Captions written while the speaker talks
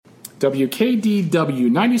WKDW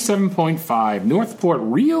 97.5, Northport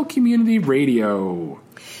Real Community Radio.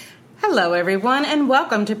 Hello, everyone, and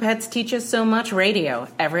welcome to Pets Teach Us So Much Radio.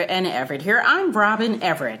 Everett and Everett here. I'm Robbin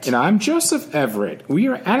Everett. And I'm Joseph Everett. We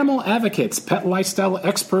are animal advocates, pet lifestyle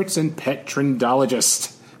experts, and pet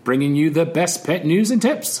trendologists, bringing you the best pet news and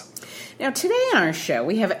tips. Now, today on our show,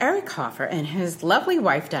 we have Eric Hoffer and his lovely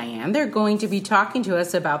wife, Diane. They're going to be talking to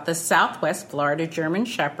us about the Southwest Florida German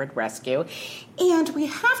Shepherd Rescue. And we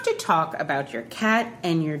have to talk about your cat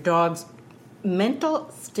and your dog's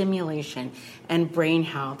mental stimulation and brain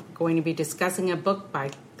health. We're going to be discussing a book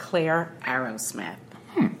by Claire Arrowsmith.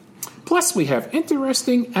 Plus, we have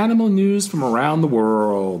interesting animal news from around the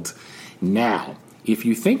world. Now, if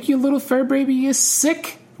you think your little fur baby is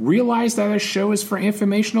sick, realize that our show is for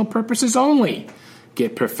informational purposes only.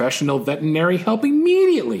 Get professional veterinary help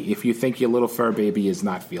immediately if you think your little fur baby is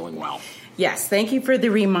not feeling well. Yes, thank you for the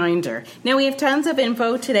reminder. Now, we have tons of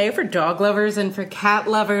info today for dog lovers and for cat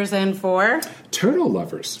lovers and for turtle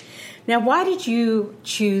lovers. Now, why did you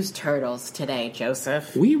choose turtles today,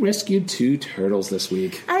 Joseph? We rescued 2 turtles this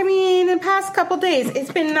week. I mean, in the past couple days,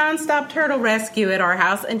 it's been nonstop turtle rescue at our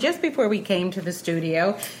house. And just before we came to the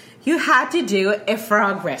studio, you had to do a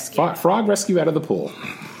frog rescue. Frog rescue out of the pool.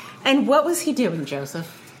 And what was he doing,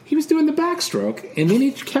 Joseph? He was doing the backstroke, and then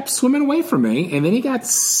he kept swimming away from me, and then he got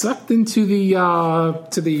sucked into the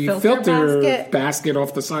filter basket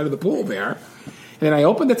off the side of the pool there. And then I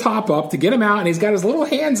opened the top up to get him out, and he's got his little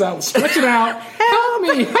hands out, stretching out. Help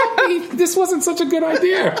me! This wasn't such a good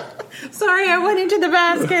idea. Sorry, I went into the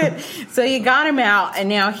basket. So you got him out, and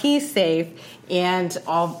now he's safe, and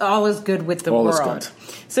all is good with the world. All is good.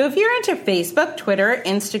 So if you're into Facebook, Twitter,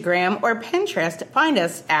 Instagram, or Pinterest, find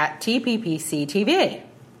us at TPPC TV.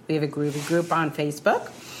 We have a groovy group on Facebook,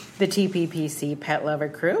 the TPPC Pet Lover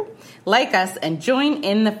Crew. Like us and join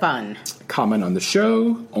in the fun. Comment on the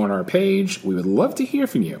show, on our page. We would love to hear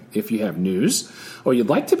from you. If you have news or you'd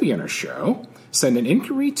like to be on our show, send an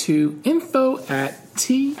inquiry to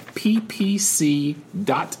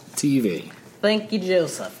info@tppc.tv. Thank you,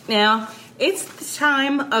 Joseph. Now, it's the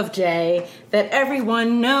time of day that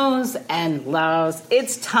everyone knows and loves.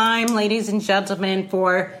 It's time, ladies and gentlemen,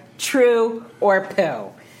 for True or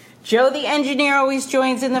Pooh. Joe, the engineer, always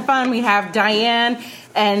joins in the fun. We have Diane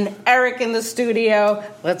and Eric in the studio.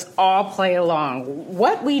 Let's all play along.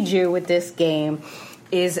 What we do with this game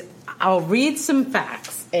is I'll read some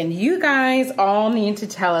facts, and you guys all need to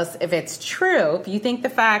tell us if it's true, if you think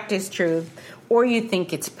the fact is true, or you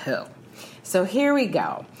think it's poo. So here we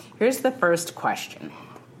go. Here's the first question.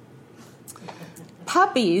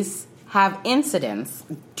 Puppies have incidents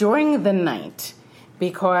during the night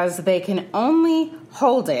because they can only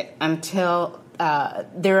hold it until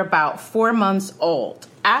they're about 4 months old.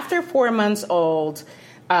 After 4 months old,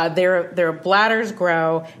 their bladders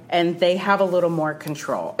grow and they have a little more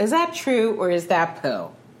control. Is that true or is that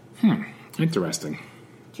poo? Interesting.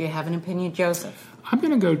 Do you have an opinion, Joseph? I'm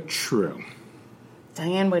going to go true.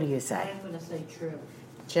 Diane, what do you say? I'm going to say true.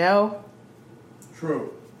 Joe?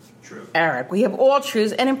 True. True. Eric, we have all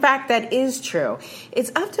truths, and in fact, that is true.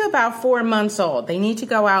 It's up to about 4 months old. They need to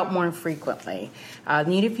go out more frequently,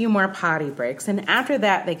 need a few more potty breaks, and after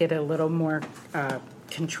that, they get a little more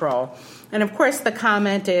control. And of course, the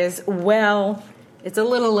comment is, well, it's a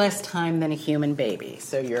little less time than a human baby,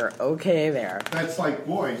 so you're okay there. That's like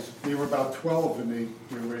boys. They were about 12 and they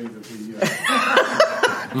were ready to be...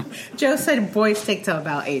 Joe said boys take till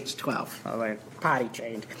about age 12. Oh, they're potty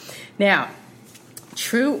trained. Now,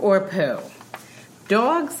 true or poo?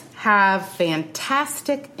 Dogs have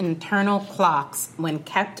fantastic internal clocks when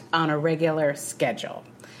kept on a regular schedule.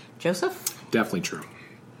 Joseph? Definitely true.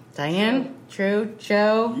 Diane? True.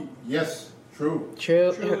 Joe? Yes, true.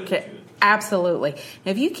 True. Okay. Absolutely.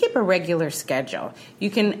 Now, if you keep a regular schedule,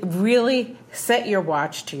 you can really set your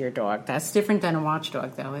watch to your dog. That's different than a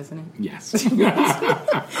watchdog, though, isn't it? Yes.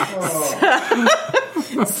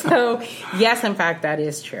 So, yes, in fact, that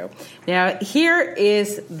is true. Now, here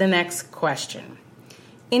is the next question.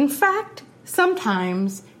 In fact,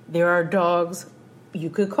 sometimes there are dogs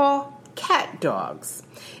you could call cat dogs.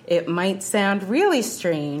 It might sound really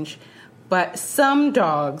strange, but some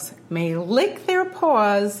dogs may lick their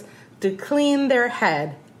paws to clean their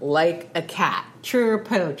head like a cat. True or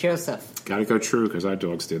poo, Joseph? Gotta go true, because our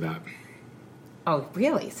dogs do that. Oh,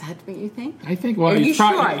 really? Is that what you think? I think, well, are you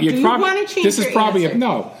sure? Do you want to change this is your probably answer?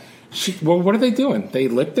 No. Well, what are they doing? They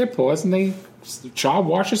lick their paws and they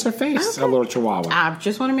washes her face. Okay. A little chihuahua. I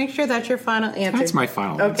just want to make sure that's your final answer. That's my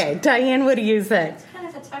final answer. Okay, Diane, what do you say? It's kind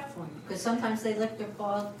of a tough one because sometimes they lick their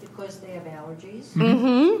paws because they have allergies.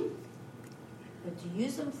 Mm-hmm. But to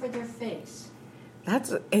use them for their face,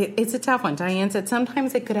 It's a tough one. Diane said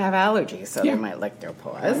sometimes they could have allergies, so they might lick their I'm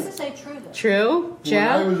going to paws. say true, though. True, When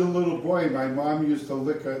I Joe? was a little boy, my mom used to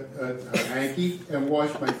lick a hanky and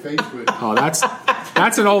wash my face with it. Oh,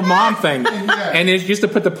 that's an old mom thing. Yeah. And they used to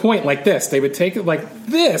put the point like this. They would take it like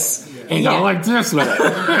this and go like this with it.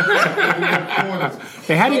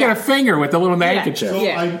 They had to get a finger with the little handkerchief. So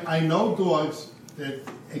Yeah. I know dogs that,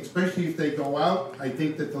 especially if they go out, I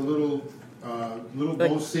think that the little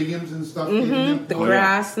Bosinians and stuff get in them. The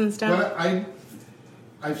grass and stuff. But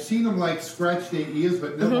I've seen them like scratch their ears,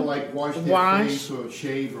 but never like wash their face or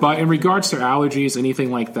shave. But in regards to allergies,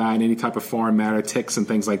 anything like that, any type of foreign matter, ticks and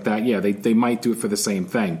things like that, yeah, they might do it for the same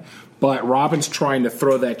thing. But Robin's trying to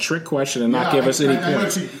throw that trick question and not give us any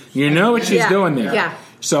points. You know what she's doing there. Yeah.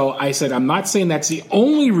 So I said, I'm not saying that's the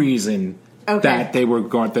only reason that they were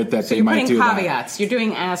going that So they you're might putting do caveats. You're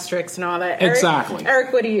doing asterisks and all that. Eric, Exactly.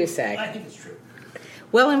 Eric, what do you say? I think it's true.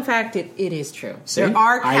 Well, in fact, it is true. See? There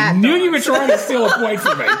are cat I knew dogs. you were trying to steal a point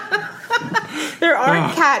from me. There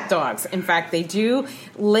are cat dogs. In fact, they do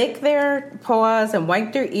lick their paws and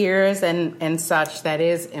wipe their ears and such. That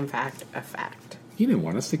is, in fact, a fact. You didn't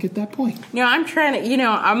want us to get that point. I'm trying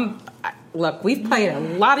to, look, we've played a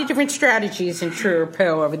lot of different strategies in True or Pooh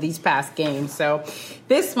over these past games. So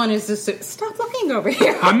this one is just, stop looking over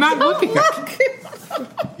here. I'm not looking.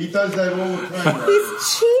 He does that all the time. Right?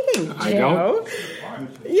 He's cheating, Joe. I don't.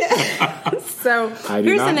 Yeah. So I do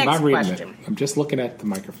here's not, the next not reading question. it. I'm just looking at the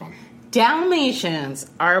microphone. Dalmatians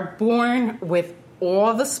are born with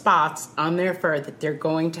all the spots on their fur that they're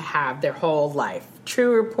going to have their whole life.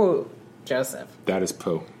 True or Pooh, Joseph? That is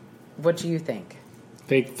poo. What do you think?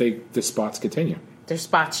 The spots continue. Their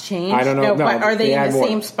spots change? I don't know. No, but are they in add the more.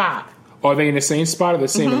 same spot? Are they in the same spot or the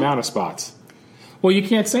same amount of spots? Well, you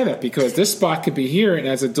can't say that because this spot could be here, and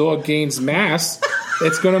as a dog gains mass,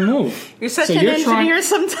 it's going to move. You're such an engineer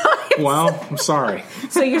sometimes. Well, I'm sorry.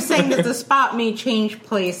 So you're saying that the spot may change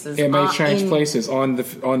places. It may change places on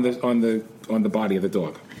the body of the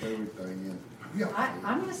dog.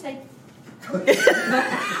 I'm going to say...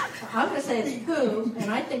 I'm going to say it's Pooh,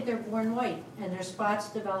 and I think they're born white, and their spots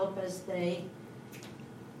develop as they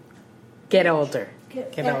Get older.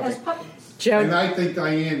 get older. as puppies. Joe, And I think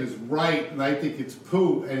Diane is right, and I think it's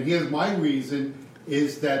Pooh. And here's my reason,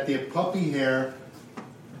 is that their puppy hair,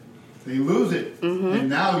 they lose it. And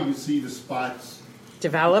now you see the spots.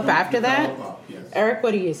 develop after that? develop up, yes. Eric,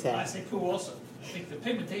 what do you I say? say Pooh also. I think the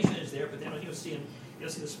pigmentation is there, but then you'll see the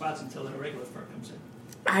spots until the regular fur comes in.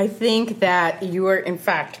 I think that you are, in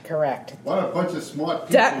fact, correct. What a bunch of smart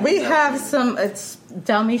people. That we have some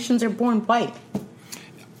Dalmatians are born white.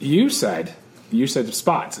 You said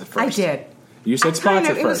spots at first. I did. You said spots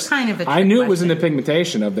at first. It was kind of a I trick knew it was in the question.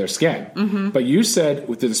 pigmentation of their skin. But you said,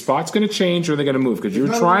 are the spots going to change or are they going to move? Because you were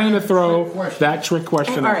No, trying to trick throw question. that trick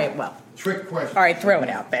question All out. right, well. Trick question. All right, throw it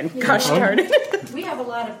out then. Gosh darn it. We have a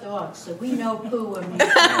lot of dogs, so we know Pooh when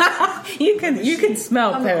we You can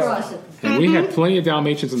smell come across poo. it. And we had plenty of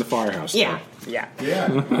Dalmatians in the firehouse. Yeah, yeah.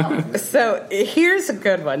 Yeah. wow. So here's a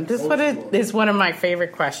good one. This one is one of my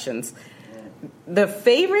favorite questions. The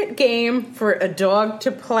favorite game for a dog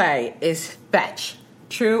to play is fetch.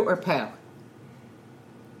 True or Pooh?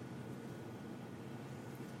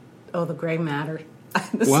 Oh, the gray matter.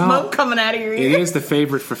 The Well, smoke coming out of your It ear. is the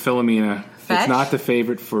favorite for Philomena. Fetch? It's not the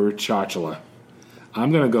favorite for Chachula.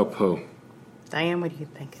 I'm going to go Pooh. Diane, what do you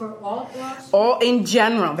think? For all dogs, All in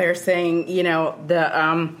general, they're saying,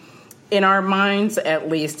 the in our minds at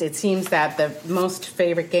least, it seems that the most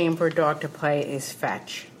favorite game for a dog to play is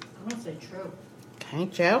fetch. I'm going to say true. Okay,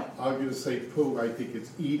 Joe? I'm going to say Pooh. I think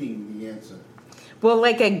it's eating the answer. Well,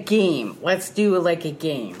 like a game. Let's do like a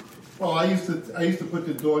game. Well, I used to put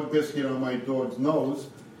the dog biscuit on my dog's nose,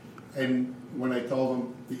 and when I told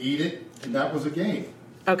him to eat it, and that was a game.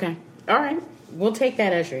 Okay. All right. We'll take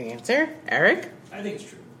that as your answer. Eric? I think it's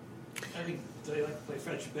true. I think they like to play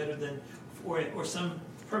fetch better than, or some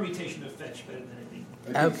permutation of fetch better than anything.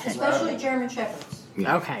 I think Okay. Especially German Shepherds.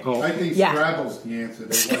 Yeah. Okay. Oh, I think Yeah. Scrabble's the answer.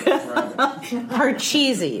 They like Scrabble. Or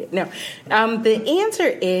cheesy. No. The answer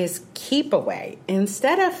is keep away.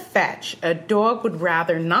 Instead of fetch, a dog would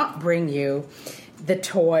rather not bring you the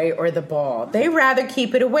toy or the ball. They rather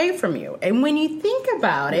keep it away from you. And when you think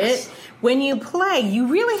about it, when you play, you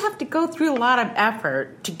really have to go through a lot of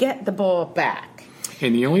effort to get the ball back.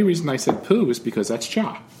 And the only reason I said Pooh is because that's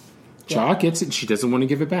Cha. Cha Yeah. gets it and she doesn't want to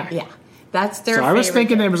give it back. Yeah. That's their So I was favorite thinking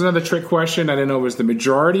game. there was another trick question. I didn't know it was the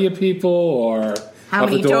majority of people or How of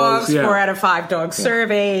many the dogs. dogs? 4 out of 5 dogs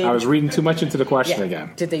surveyed. I was reading too much into the question Yeah.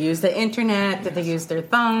 again. Did they use the internet? Did they use their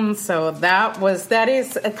thumbs? So that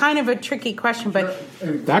is a kind of a tricky question, but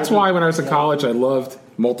That's why when I was in college, I loved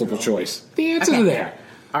multiple choice. The answers Okay. are there.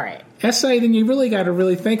 All right. essay, then you really got to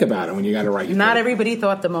really think about it when you got to write your Not paper. everybody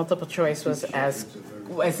thought the multiple choice was as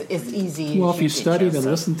easy. Well, as if you think, studied and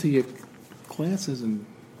Joseph. listened to your classes and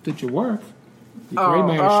did your work, your grade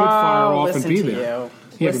matter should fire off and listen be to there.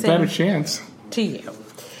 You have a Listen better chance. to you.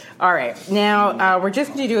 All right, now we're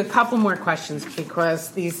just going to do a couple more questions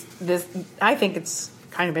because I think it's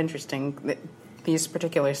kind of interesting that these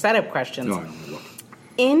particular setup questions. No, I don't know.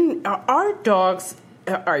 In our dogs,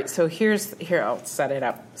 all right. So here I'll set it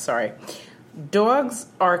up. Sorry, dogs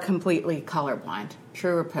are completely colorblind.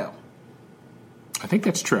 True or poo? I think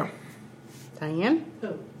that's true. Diane?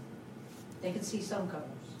 Who? They can see some colors.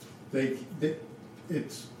 They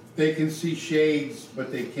can see shades,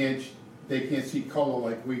 but they can't see color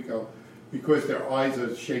like we go because their eyes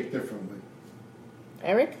are shaped differently.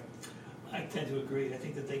 Eric? I tend to agree. I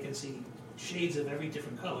think that they can see shades of every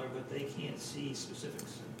different color, but they can't see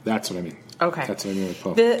specifics. That's what I mean. Okay. That's what I mean with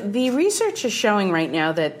Poe. The research is showing right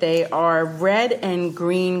now that they are red and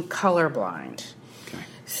green colorblind. Okay.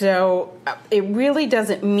 So it really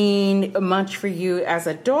doesn't mean much for you as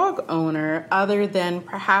a dog owner other than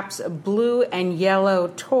perhaps blue and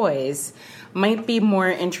yellow toys might be more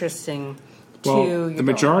interesting to Well, your the dog.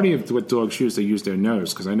 majority of what dogs use, they use their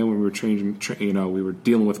nose. Because I know when we were training, we were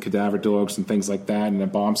dealing with cadaver dogs and things like that, and the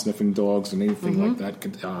bomb sniffing dogs and anything like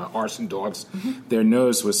that, arson dogs. Their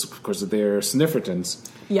nose was because of their sniffertons.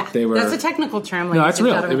 Yeah, they were. that's a technical term. No, ladies that's and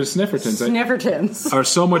real. gentlemen. It was sniffertons. Sniffertons. Are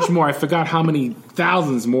so much more. I forgot how many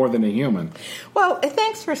thousands more than a human. Well,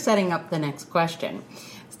 thanks for setting up the next question.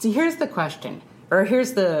 So here's the question, or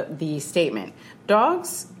here's the statement.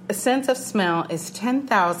 Dogs' sense of smell is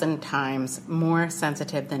 10,000 times more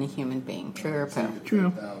sensitive than a human being. True or poo?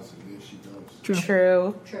 True. 10,000, there she goes.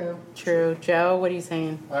 True. True. True. Joe, what are you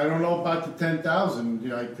saying? I don't know about the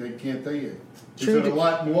 10,000. I can't tell you. True. Is it a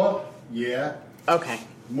lot more? Yeah. Okay.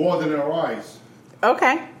 More than our eyes.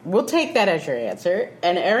 Okay. We'll take that as your answer.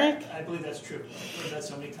 And Eric? I believe that's true. I've heard that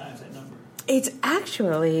so many times, that number. It's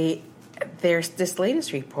actually, there's this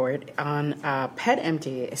latest report on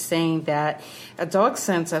PetMD saying that a dog's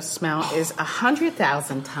sense of smell is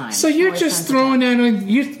 100,000 times. So you're more just sensitive. throwing that on.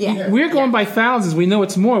 Yeah. We're going by thousands. We know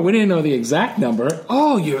it's more. We didn't know the exact number.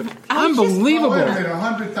 Oh, you're unbelievable. Oh, wait a minute,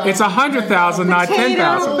 100,000. It's 100,000, not Potato.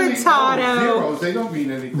 10,000. Potato. Zeros. They don't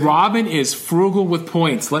mean anything. Robin is frugal with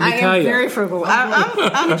points. Let me I tell am you. very frugal.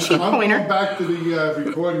 I'm a cheap I'm pointer. going back to the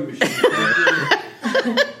recording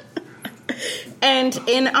machine. And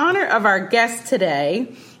in honor of our guest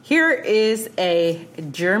today, here is a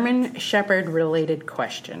German Shepherd related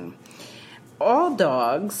question. All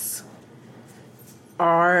dogs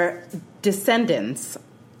are descendants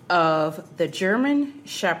of the German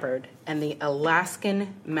Shepherd and the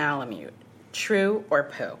Alaskan Malamute. True or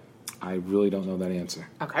poo? I really don't know that answer.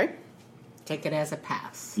 Okay. Take it as a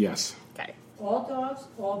pass. Yes. Okay. All dogs,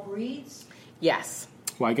 all breeds. Yes.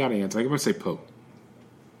 Well, I got to answer. I'm going to say poo.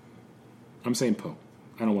 I'm saying poo.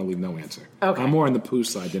 I don't want to leave no answer. Okay. I'm more on the poo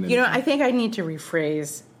side than You know, anything. I think I need to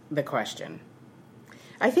rephrase the question.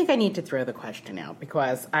 I think I need to throw the question out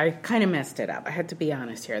because I kind of messed it up. I had to be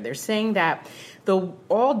honest here. They're saying that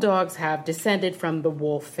all dogs have descended from the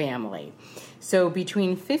wolf family. So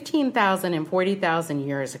between 15,000 and 40,000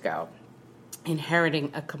 years ago, inheriting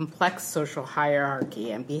a complex social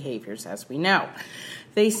hierarchy and behaviors, as we know.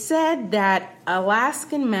 They said that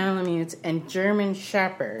Alaskan Malamutes and German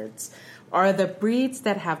Shepherds are the breeds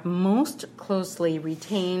that have most closely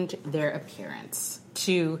retained their appearance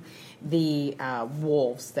to the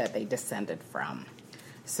wolves that they descended from.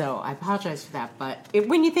 So I apologize for that, but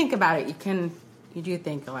when you think about it, you do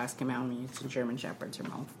think Alaskan Malamutes and German Shepherds are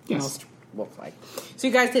most wolf-like. So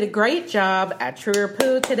you guys did a great job at True or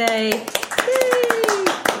Poo today. Yay!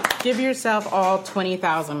 Give yourself all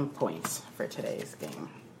 20,000 points for today's game.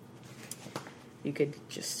 You could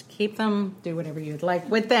just keep them, do whatever you'd like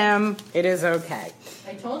with them. It is okay.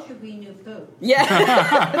 I told you we knew poo.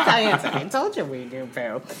 Yeah, Diane said, I told you we do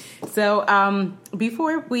poo. So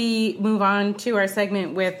before we move on to our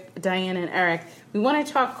segment with Diane and Eric, we want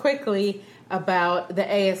to talk quickly about the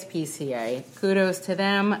ASPCA. Kudos to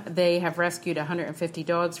them. They have rescued 150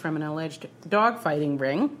 dogs from an alleged dog fighting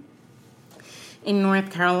ring in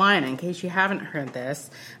North Carolina. In case you haven't heard this,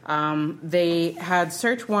 they had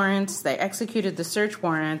search warrants. They executed the search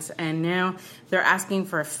warrants, and now they're asking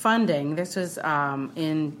for funding. This was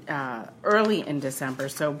early in December.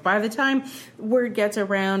 So by the time word gets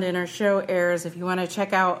around and our show airs, if you want to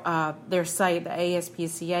check out their site, the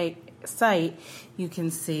ASPCA site, you can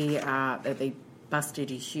see that they busted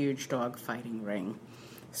a huge dog fighting ring.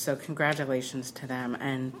 So congratulations to them,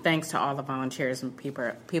 and thanks to all the volunteers and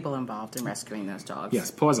people involved in rescuing those dogs. Yes,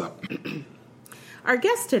 pause up. Our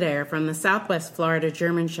guests today are from the Southwest Florida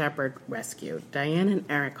German Shepherd Rescue. Diane and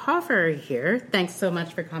Eric Hoffer are here. Thanks so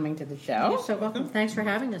much for coming to the show. You're so welcome. Thanks for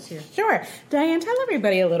having us here. Sure. Diane, tell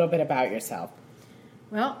everybody a little bit about yourself.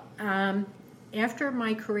 Well, after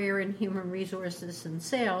my career in human resources and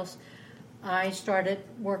sales, I started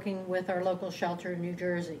working with our local shelter in New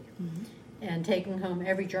Jersey and taking home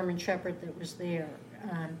every German Shepherd that was there.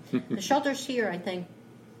 The shelters here, I think,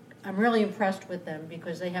 I'm really impressed with them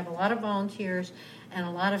because they have a lot of volunteers and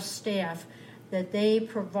a lot of staff that they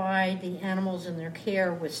provide the animals in their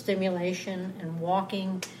care with stimulation and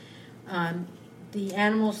walking. The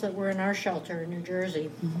animals that were in our shelter in New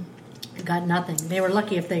Jersey got nothing. They were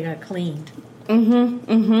lucky if they got cleaned. And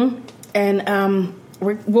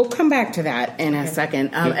we'll come back to that in a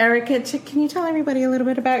second. Eric, can you tell everybody a little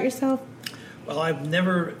bit about yourself? Well, I've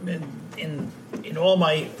never, in all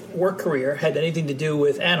my work career, had anything to do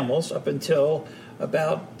with animals up until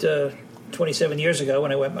about 27 years ago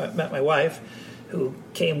when I met my wife, who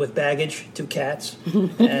came with baggage, 2 cats.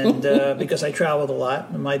 And because I traveled a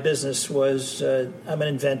lot, my business was, I'm an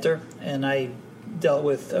inventor, and I dealt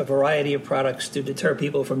with a variety of products to deter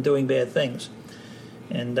people from doing bad things.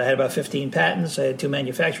 And I had about 15 patents. I had 2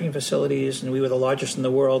 manufacturing facilities, and we were the largest in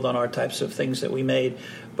the world on our types of things that we made,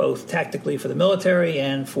 both tactically for the military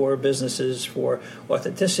and for businesses for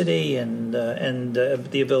authenticity and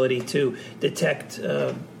the ability to detect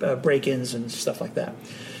break-ins and stuff like that.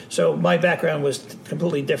 So my background was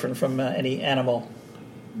completely different from any animal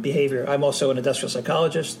behavior. I'm also an industrial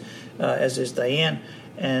psychologist, as is Diane.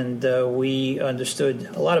 And we understood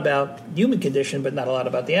a lot about human condition, but not a lot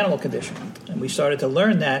about the animal condition. And we started to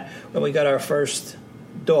learn that when we got our first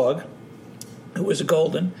dog, who was a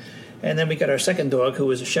golden, and then we got our second dog, who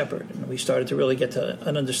was a shepherd. And we started to really get to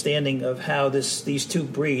an understanding of how these 2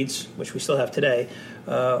 breeds, which we still have today,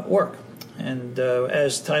 work. And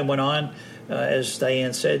as time went on, as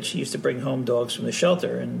Diane said, she used to bring home dogs from the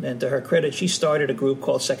shelter. And to her credit, she started a group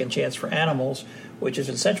called Second Chance for Animals, which is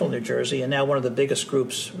in central New Jersey, and now one of the biggest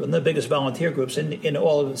groups, one of the biggest volunteer groups in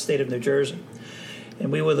all of the state of New Jersey.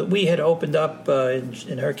 And we had opened up,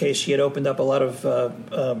 in her case, she had opened up a lot of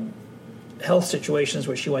health situations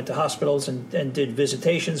where she went to hospitals and did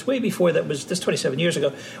visitations way before that was, this 27 years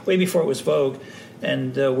ago, way before it was vogue.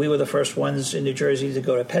 And we were the first ones in New Jersey to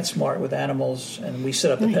go to PetSmart with animals, and we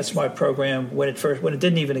set up the PetSmart program when it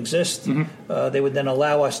didn't even exist. They would then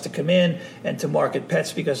allow us to come in and to market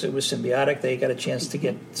pets because it was symbiotic. They got a chance to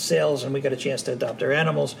get sales, and we got a chance to adopt their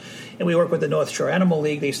animals. And we worked with the North Shore Animal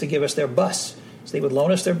League. They used to give us their bus. So they would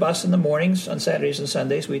loan us their bus in the mornings on Saturdays and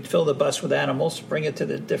Sundays. We'd fill the bus with animals, bring it to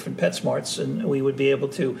the different PetSmarts, and we would be able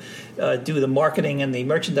to do the marketing and the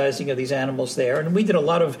merchandising of these animals there. And we did a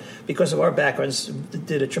lot of, because of our backgrounds,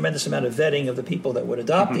 did a tremendous amount of vetting of the people that would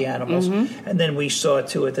adopt the animals. And then we saw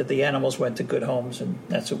to it that the animals went to good homes, and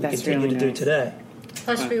that's what we continue to do today.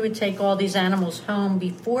 Plus, we would take all these animals home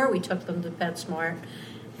before we took them to PetSmart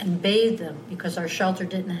and bathe them because our shelter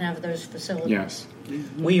didn't have those facilities. Yes.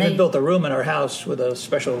 We even built a room in our house with a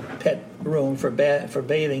special pet room for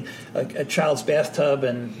bathing, a child's bathtub,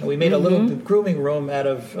 and we made a little grooming room out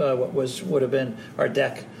of what would have been our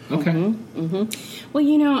deck. Okay.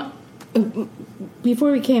 Well,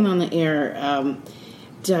 before we came on the air,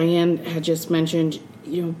 Diane had just mentioned,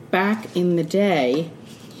 back in the day,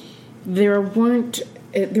 there wasn't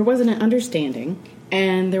an understanding.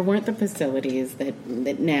 And there weren't the facilities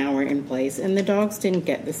that now are in place, and the dogs didn't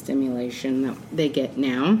get the stimulation that they get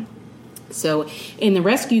now. So in the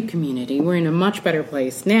rescue community, we're in a much better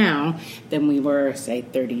place now than we were, say,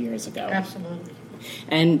 30 years ago. Absolutely.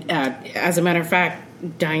 And as a matter of fact,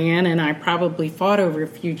 Diane and I probably fought over a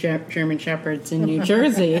few German Shepherds in New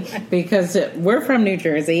Jersey because we're from New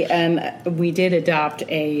Jersey, and we did adopt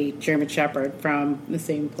a German Shepherd from the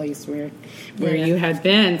same place where you had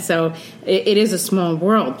been. So it is a small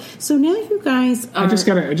world. So now you guys are... I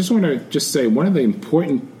just want to say one of the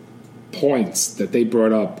important points that they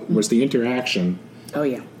brought up was the interaction. Oh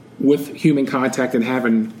yeah. With human contact and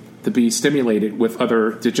having to be stimulated with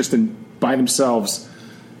by themselves,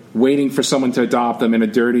 waiting for someone to adopt them in a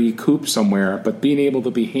dirty coop somewhere, but being able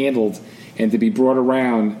to be handled and to be brought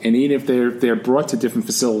around, and even if they're brought to different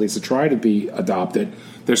facilities to try to be adopted,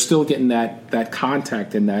 they're still getting that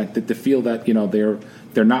contact and that to feel that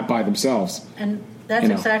they're not by themselves. And that's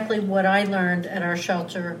exactly what I learned at our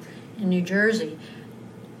shelter in New Jersey,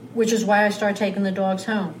 which is why I started taking the dogs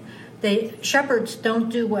home. Shepherds don't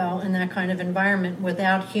do well in that kind of environment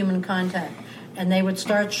without human contact. And they would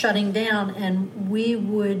start shutting down, and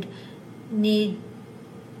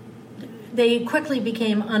they quickly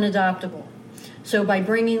became unadoptable. So by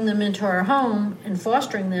bringing them into our home and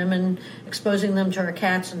fostering them and exposing them to our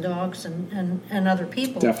cats and dogs and other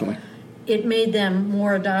people, Definitely. it made them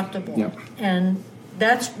more adoptable. Yep. And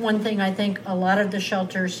that's one thing I think a lot of the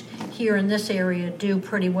shelters here in this area do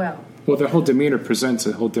pretty well. Well, their whole demeanor presents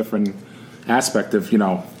a whole different aspect of,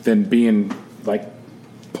 than being like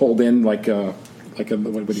pulled in like a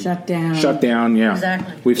Shut down. Shut down, yeah.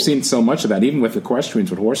 Exactly. We've seen so much of that, even with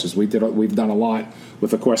equestrians with horses. We've done a lot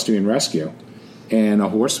with equestrian rescue, and a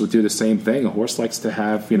horse would do the same thing. A horse likes to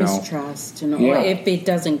have mistrust, or Yeah. if it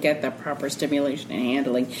doesn't get the proper stimulation and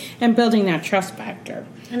handling, and building that trust factor.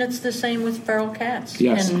 And it's the same with feral cats.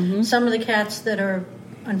 Yes. And some of the cats that are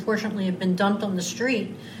unfortunately have been dumped on the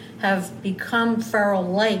street have become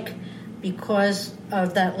feral-like because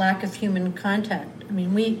of that lack of human contact. I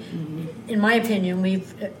mean, in my opinion,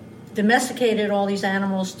 we've domesticated all these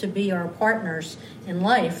animals to be our partners in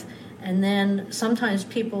life, and then sometimes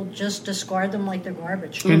people just discard them like they're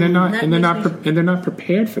garbage. and they're not that and they're makes not me- and they're not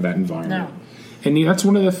prepared for that environment. No. And that's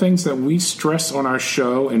one of the things that we stress on our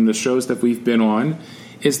show and the shows that we've been on,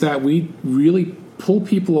 is that we really pull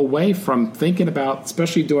people away from thinking about,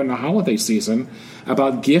 especially during the holiday season,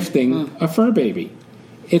 about gifting a fur baby.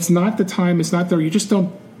 It's not the time. It's not there. You just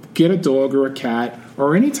don't get a dog or a cat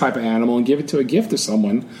or any type of animal and give it to a gift to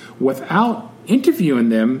someone without interviewing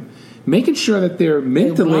them, making sure that they're want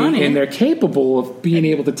mentally it. and they're capable of being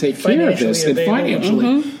able to take care of this and Financially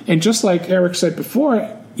available. financially. And just like Eric said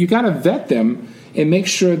before, you got to vet them and make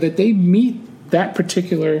sure that they meet that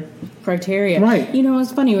particular Criteria. Right.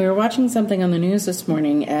 It's funny. We were watching something on the news this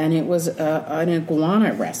morning, and it was an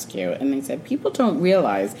iguana rescue. And they said people don't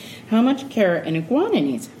realize how much care an iguana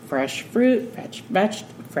needs. Fresh fruit,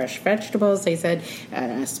 fresh vegetables. They said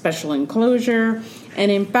a special enclosure. And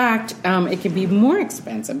in fact, it can be more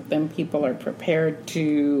expensive than people are prepared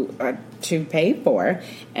to pay for,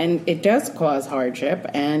 and it does cause hardship.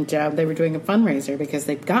 And they were doing a fundraiser because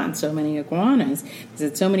they've gotten so many iguanas,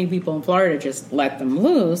 because so many people in Florida just let them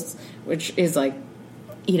loose, which is like,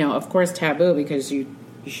 of course taboo, because you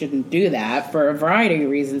shouldn't do that for a variety of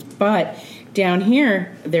reasons. But down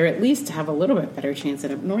here, they're at least have a little bit better chance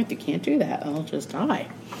than up north. You can't do that; they'll just die.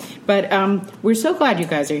 But we're so glad you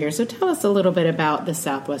guys are here. So tell us a little bit about the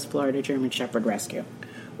Southwest Florida German Shepherd Rescue.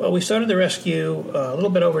 Well, we started the rescue a little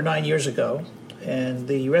bit over 9 years ago, and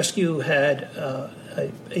the rescue had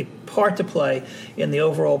a part to play in the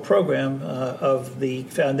overall program of the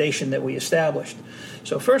foundation that we established.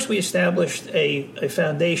 So first we established a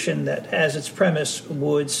foundation that, as its premise,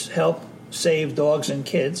 would help save dogs and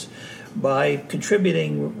kids by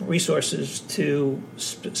contributing resources to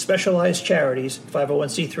specialized charities,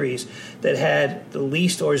 501c3s, that had the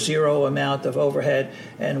least or zero amount of overhead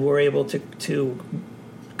and were able to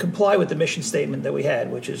comply with the mission statement that we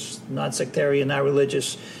had, which is non-sectarian, not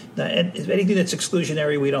religious, and anything that's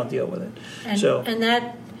exclusionary, we don't deal with it. And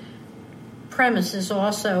that premise is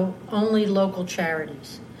also only local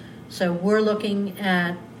charities. So we're looking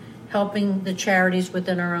at helping the charities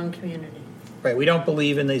within our own community. Right, we don't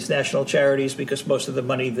believe in these national charities because most of the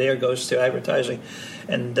money there goes to advertising,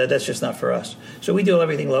 and that's just not for us. So we do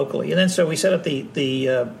everything locally. And then so we set up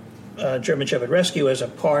the German Shepherd Rescue as a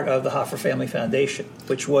part of the Hoffer Family Foundation,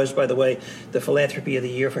 which was, by the way, the Philanthropy of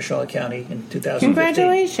the Year for Charlotte County in 2015.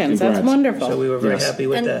 Congratulations. That's Congrats. wonderful. So we were very Yes. happy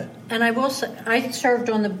with that. And I will say, I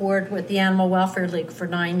served on the board with the Animal Welfare League for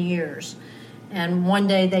 9 years. And one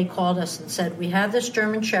day they called us and said, we have this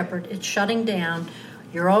German Shepherd. It's shutting down.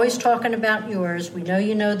 You're always talking about yours. We know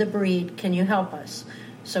you know the breed. Can you help us?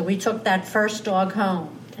 So we took that first dog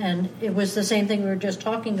home. And it was the same thing we were just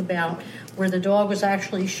talking about, where the dog was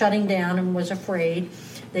actually shutting down and was afraid.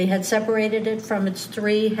 They had separated it from its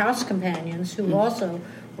 3 house companions, who also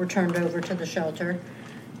were turned over to the shelter.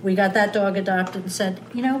 We got that dog adopted and said,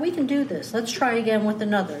 we can do this. Let's try again with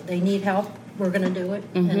another. They need help. We're going to do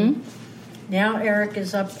it. Mm-hmm. And now Eric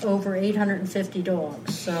is up over 850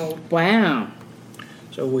 dogs. So Wow.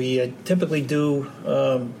 So we typically do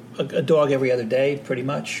a dog every other day, pretty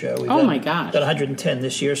much. We've my gosh. done 110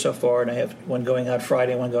 this year so far, and I have one going out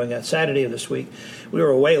Friday and one going out Saturday of this week. We were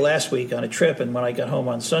away last week on a trip, and when I got home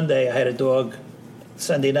on Sunday, I had a dog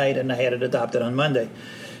Sunday night, and I had it adopted on Monday.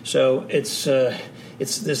 So it's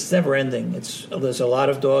this never ending. There's a lot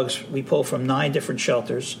of dogs. We pull from 9 different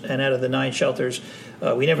shelters, and out of the 9 shelters,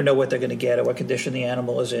 we never know what they're going to get or what condition the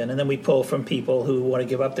animal is in. And then we pull from people who want to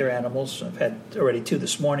give up their animals. I've had already 2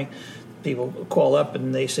 this morning. people call up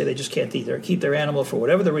and they say they just can't keep their animal for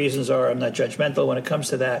whatever the reasons are. I'm not judgmental when it comes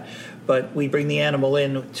to that, but we bring the animal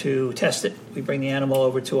in to test it. We bring the animal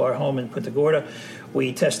over to our home in Punta Gorda.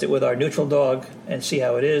 We test it with our neutral dog and see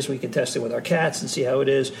how it is. We can test it with our cats and see how it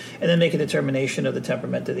is, and then make a determination of the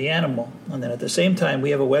temperament of the animal. And then at the same time,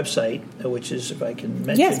 we have a website, which is, if I can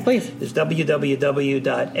mention, yes, please, is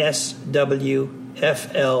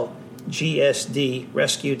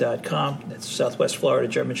www.swflgsdrescue.com. That's Southwest Florida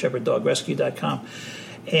German Shepherd Dog Rescue.com.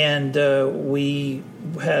 And we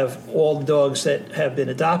have all the dogs that have been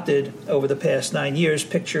adopted over the past 9 years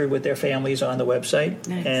pictured with their families on the website.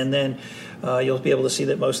 Nice. And then you'll be able to see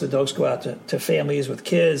that most of the dogs go out to families with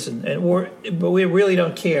kids. But we really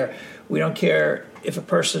don't care. We don't care if a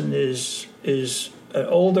person is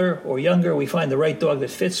older or younger. We find the right dog that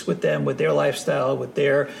fits with them, with their lifestyle, with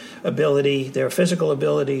their ability, their physical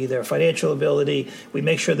ability, their financial ability. We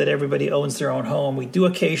make sure that everybody owns their own home. We do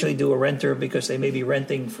occasionally do a renter because they may be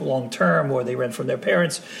renting for long term or they rent from their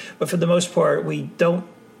parents. But for the most part, we don't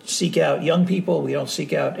seek out young people. We don't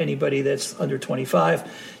seek out anybody that's under 25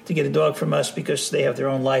 to get a dog from us because they have their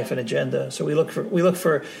own life and agenda. So we look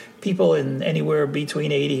for people in anywhere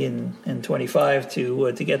between 80 and 25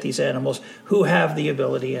 to get these animals who have the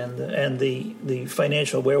ability and the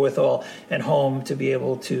financial wherewithal and home to be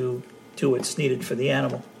able to do what's needed for the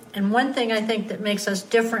animal. And one thing I think that makes us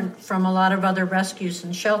different from a lot of other rescues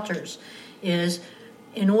and shelters is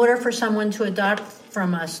in order for someone to adopt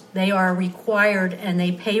from us, they are required, and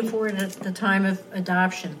they pay for it at the time of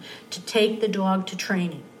adoption, to take the dog to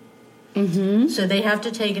training. Mm-hmm. So they have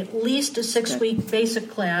to take at least a 6-week basic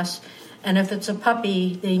class, and if it's a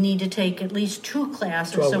puppy, they need to take at least 2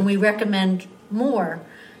 classes, and we recommend more,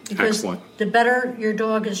 because Excellent. The better your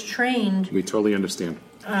dog is trained, We totally understand.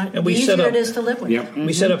 And the we easier it is to live with. Yep. Mm-hmm.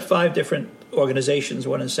 We set up 5 different organizations,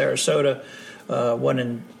 one in Sarasota, one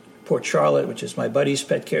in Port Charlotte, which is my buddy's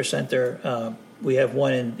pet care center. We have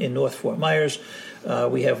one in North Fort Myers.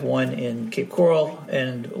 We have one in Cape Coral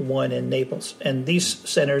and one in Naples. And these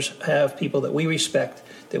centers have people that we respect,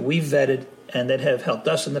 that we've vetted, and that have helped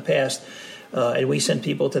us in the past. And we send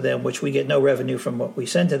people to them, which we get no revenue from what we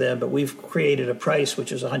send to them, but we've created a price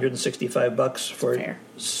which is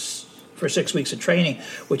 $165 for 6 weeks of training,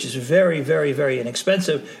 which is very, very, very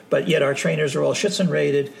inexpensive. But yet our trainers are all Schutzhund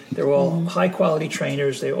rated. They're all high-quality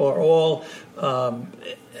trainers. They are all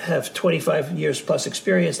have 25 years plus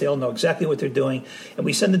experience. They all know exactly what they're doing. And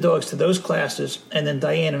we send the dogs to those classes, and then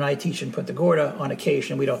Diane and I teach in Punta Gorda on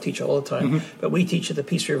occasion. We don't teach all the time, but we teach at the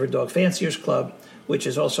Peace River Dog Fanciers Club, which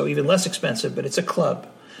is also even less expensive, but it's a club.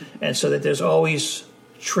 And so that there's always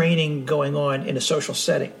training going on in a social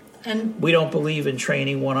setting. And we don't believe in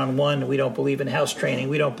training one-on-one. We don't believe in house training.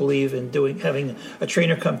 We don't believe in having a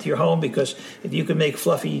trainer come to your home, because if you can make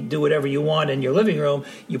Fluffy do whatever you want in your living room,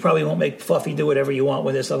 you probably won't make Fluffy do whatever you want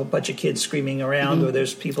when there's a bunch of kids screaming around or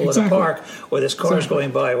there's people in a park or there's cars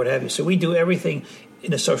going by or what have you. So we do everything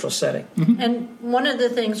in a social setting. And one of the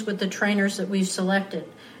things with the trainers that we've selected,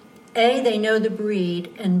 A, they know the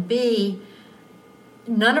breed, and B,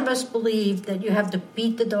 none of us believe that you have to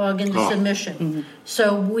beat the dog into submission.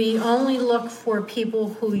 So we only look for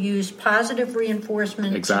people who use positive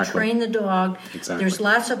reinforcement to train the dog. There's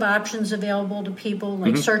lots of options available to people,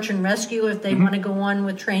 like search and rescue if they want to go on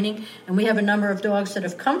with training. And we have a number of dogs that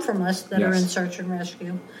have come from us that are in search and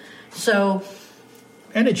rescue. So,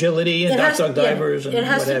 and agility and dog divers. And it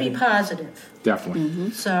has to be positive.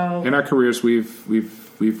 Definitely. So in our careers,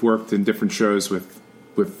 we've worked in different shows with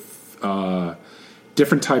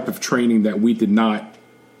different type of training that we did not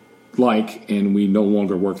like, and we no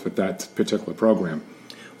longer worked with that particular program.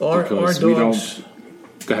 Well, our dogs.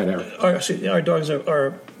 Go ahead, Eric. Our dogs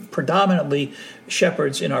are predominantly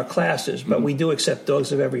shepherds in our classes, but we do accept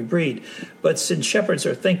dogs of every breed. But since shepherds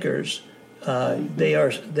are thinkers,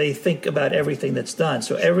 they think about everything that's done.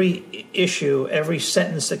 So every issue, every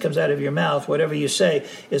sentence that comes out of your mouth, whatever you say,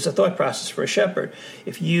 is a thought process for a shepherd.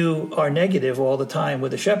 If you are negative all the time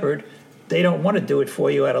with a shepherd, they don't want to do it for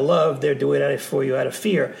you out of love. They're doing it for you out of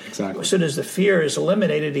fear. Exactly. As soon as the fear is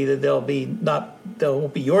eliminated, either they won't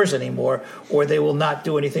be yours anymore, or they will not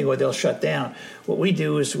do anything, or they'll shut down. What we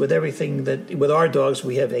do is with our dogs,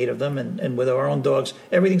 we have 8 of them, and with our own dogs,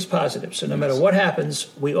 everything's positive. So no matter what happens,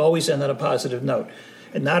 we always end on a positive note.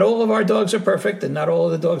 And not all of our dogs are perfect, and not all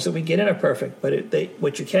of the dogs that we get in are perfect. But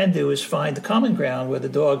what you can do is find the common ground where the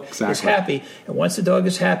dog is happy. And once the dog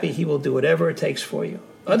is happy, he will do whatever it takes for you.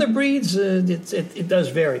 Other breeds, it does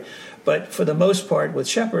vary. But for the most part, with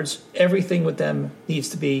shepherds, everything with them needs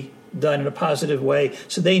to be done in a positive way,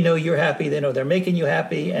 so they know you're happy. They know they're making you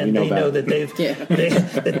happy, and they know that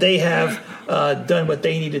they have done what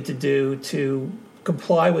they needed to do to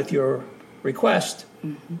comply with your request,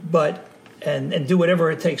 but and do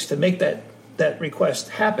whatever it takes to make that request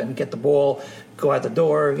happen. Get the ball, go out the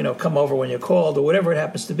door, come over when you're called, or whatever it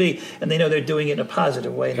happens to be, and they know they're doing it in a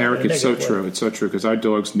positive way. Eric, it's so true. It's so true because our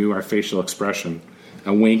dogs knew our facial expression,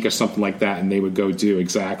 a wink or something like that, and they would go do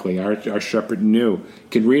exactly. Our shepherd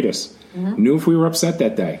could read us, knew if we were upset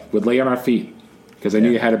that day, would lay on our feet because they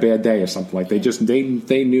knew you had a bad day or something like.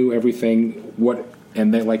 They knew everything.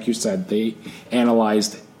 And they, like you said, they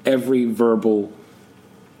analyzed every verbal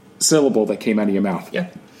syllable that came out of your mouth. Yeah.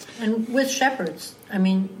 And with shepherds, I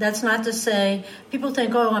mean, that's not to say, people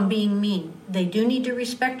think, oh, I'm being mean. They do need to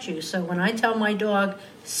respect you. So when I tell my dog,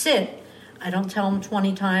 sit, I don't tell them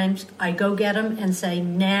 20 times. I go get them and say,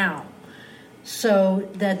 now. So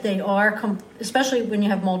that they are, especially when you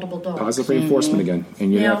have multiple dogs. Positive reinforcement again.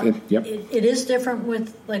 And it is different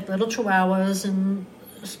with like little Chihuahuas and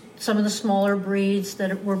some of the smaller breeds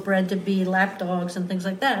that were bred to be lap dogs and things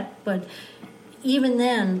like that. But even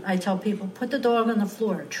then, I tell people, put the dog on the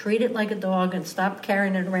floor, treat it like a dog, and stop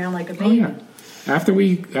carrying it around like a baby. Oh, yeah.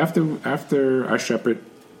 After our shepherd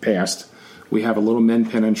passed, we have a little Min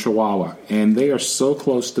Pin and Chihuahua, and they are so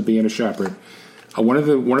close to being a shepherd. One of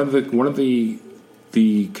the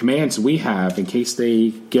commands we have in case they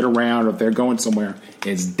get around or if they're going somewhere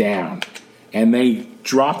is down, and they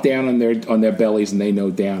drop down on their bellies and they know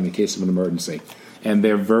down in case of an emergency. And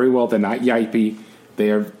they're very well. They're not yippy.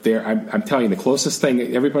 I'm telling you, the closest thing,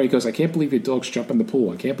 everybody goes, I can't believe your dogs jump in the pool.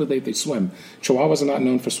 I can't believe they swim. Chihuahuas are not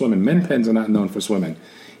known for swimming. Min Pins are not known for swimming.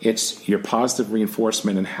 It's your positive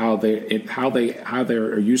reinforcement and how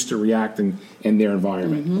they're used to reacting in their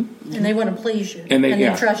environment. Mm-hmm. And they want to please you. And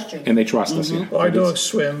they trust you. And they trust us, yeah. Well, our dogs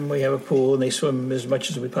swim. We have a pool, and they swim as much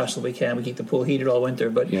as we possibly can. We keep the pool heated all winter.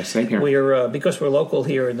 But same here. Because we're local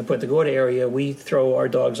here in the Punta Gorda area, we throw our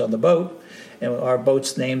dogs on the boat. And our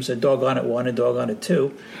boat's name's a Dog on It 1 and Dog on It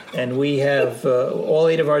 2. And we have all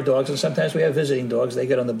 8 of our dogs, and sometimes we have visiting dogs. They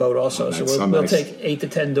get on the boat also. We'll take 8 to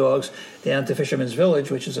 10 dogs down to Fisherman's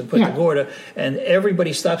Village, which is in Punta Gorda, and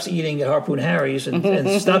everybody stops eating at Harpoon Harry's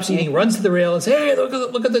and stops eating, runs to the rail and says, hey,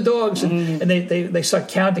 look at the dogs. And they start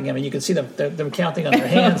counting them, and you can see them counting on their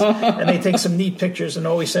hands. And they take some neat pictures and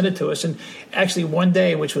always send it to us. And actually one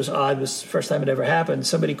day, which was odd, was the first time it ever happened,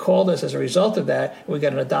 somebody called us as a result of that. We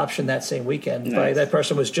got an adoption that same weekend. Nice. That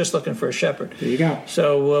person was just looking for a shepherd. There you go.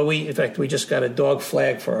 So we just got a dog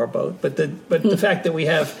flag for our boat. But the fact that we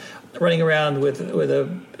have running around with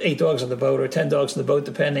 8 dogs on the boat or 10 dogs on the boat,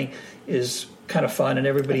 depending, is kind of fun. And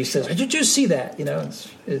everybody says, "Did you see that?"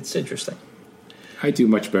 It's interesting. I do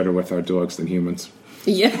much better with our dogs than humans.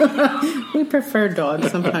 Yeah, we prefer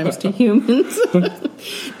dogs sometimes to humans.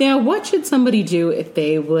 Now, what should somebody do if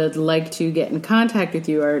they would like to get in contact with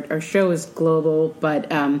you? Our show is global,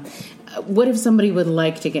 but what if somebody would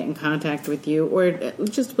like to get in contact with you or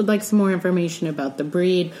just would like some more information about the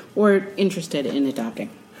breed or interested in adopting?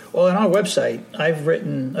 Well, on our website, I've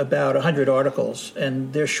written about 100 articles,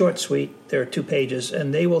 and they're short, sweet. They're 2 pages,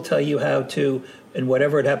 and they will tell you how to, and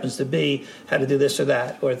whatever it happens to be, how to do this or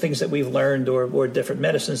that, or things that we've learned, or different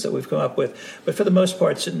medicines that we've come up with. But for the most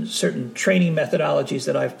part, certain training methodologies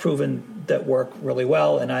that I've proven that work really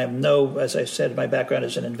well. And as I said, my background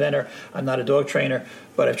is an inventor. I'm not a dog trainer,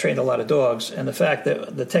 but I've trained a lot of dogs. And the fact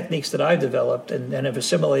that the techniques that I've developed and have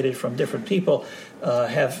assimilated from different people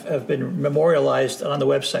have been memorialized on the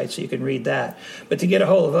website, so you can read that. But to get a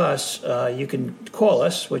hold of us, you can call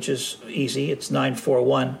us, which is easy. It's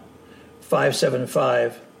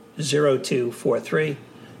 941-575-0243.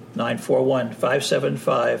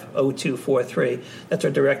 941-575-0243. That's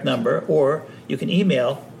our direct number. Or you can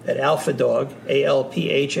email at alphadog,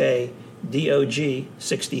 ALPHADOG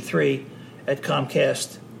 63 at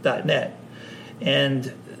Comcast.net.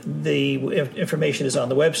 And the information is on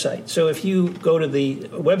the website. So if you go to the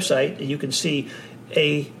website, you can see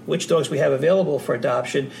A, which dogs we have available for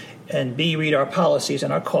adoption, and B, read our policies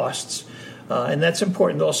and our costs. And that's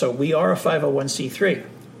important also. We are a 501c3.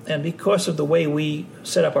 And because of the way we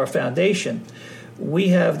set up our foundation, we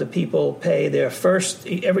have the people pay their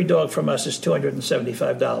every dog from us is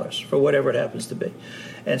 $275 for whatever it happens to be.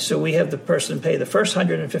 And so we have the person pay the first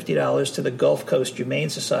 $150 to the Gulf Coast Humane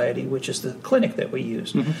Society, which is the clinic that we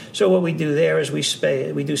use. Mm-hmm. So what we do there is we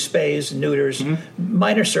do spays, neuters,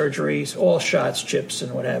 minor surgeries, all shots, chips,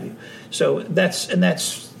 and what have you. So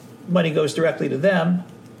that's money goes directly to them.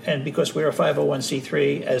 And because we're a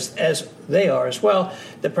 501c3, as they are as well,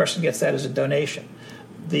 the person gets that as a donation.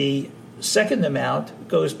 The second amount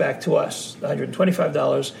goes back to us. The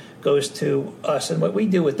 $125 goes to us. And what we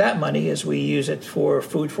do with that money is we use it for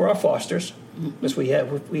food for our fosters. Because we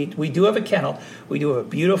do have a kennel. We do have a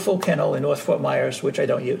beautiful kennel in North Fort Myers, which I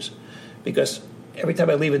don't use. Because every time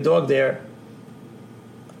I leave a dog there,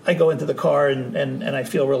 I go into the car and I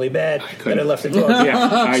feel really bad that I left the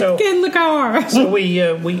dog. Get in the car. So we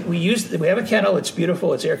have a kennel. It's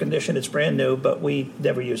beautiful. It's air conditioned. It's brand new, but we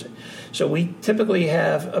never use it. So we typically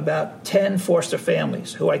have about 10 foster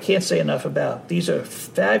families who I can't say enough about. These are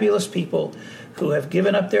fabulous people who have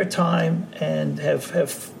given up their time and have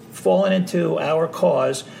fallen into our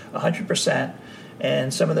cause 100%.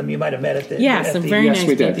 And some of them you might have met at the very nice. Yes,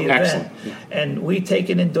 we did. the Excellent. event. Yeah. And we've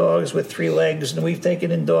taken in dogs with 3 legs, and we've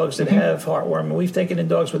taken in dogs that have heartworm, and we've taken in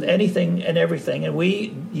dogs with anything and everything. And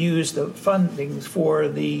we use the funding for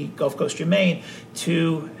the Gulf Coast Humane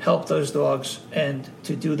to help those dogs and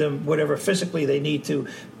to do them whatever physically they need to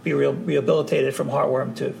be rehabilitated from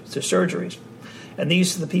heartworm to surgeries. And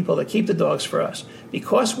these are the people that keep the dogs for us.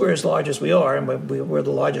 Because we're as large as we are, and we're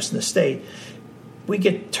the largest in the state, we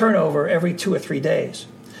get turnover every 2 or 3 days.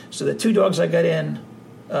 So the 2 dogs I got in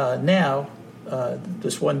now,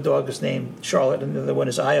 this one dog is named Charlotte and the other one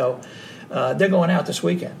is Io, they're going out this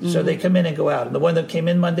weekend. Mm-hmm. So they come in and go out. And the one that came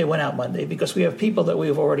in Monday went out Monday because we have people that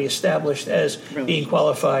we've already established as being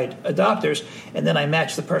qualified adopters. And then I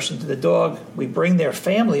match the person to the dog. We bring their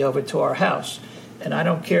family over to our house. And I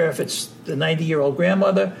don't care if it's the 90-year-old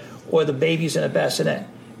grandmother or the babies in a bassinet.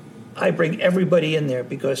 I bring everybody in there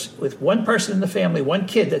because with one person in the family, one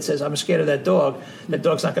kid that says, I'm scared of that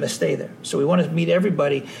dog's not going to stay there. So we want to meet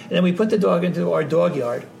everybody. And then we put the dog into our dog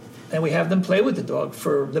yard, and we have them play with the dog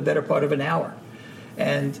for the better part of an hour.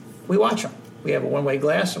 And we watch them. We have a one-way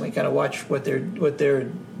glass, and we kind of watch what they're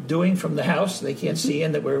doing from the house. They can't see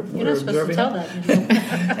in that we're observing them.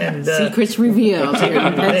 And secrets revealed.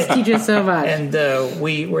 Pets teach us so much. And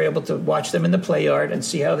we were able to watch them in the play yard and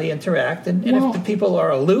see how they interact. And if the people are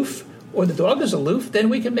aloof or the dog is aloof, then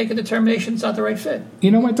we can make a determination it's not the right fit.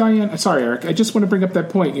 You know what, Diane? Sorry, Eric. I just want to bring up that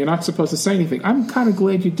point. You're not supposed to say anything. I'm kind of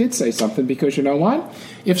glad you did say something because you know what?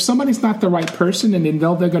 If somebody's not the right person and they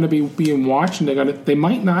know they're going to be being watched and they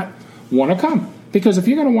might not want to come. Because if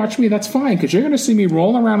you're going to watch me, that's fine. Because you're going to see me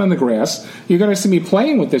roll around in the grass. You're going to see me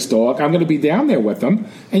playing with this dog. I'm going to be down there with them.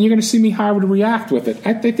 And you're going to see me how I would react with it.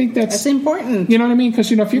 I think that's important. You know what I mean?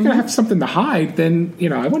 Because, if you're going to have something to hide, then,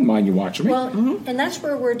 I wouldn't mind you watching me. Well, and that's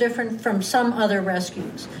where we're different from some other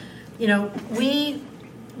rescues.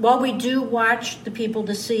 While we do watch the people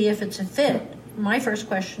to see if it's a fit, my first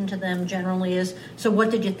question to them generally is, so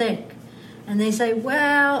what did you think? And they say,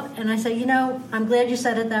 well, and I say, I'm glad you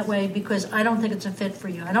said it that way because I don't think it's a fit for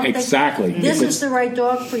you. I don't think this is the right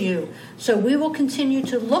dog for you. So we will continue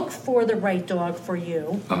to look for the right dog for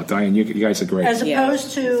you. Oh, Diane, you guys are great. As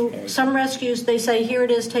opposed to some rescues, they say, here it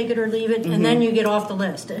is, take it or leave it, and then you get off the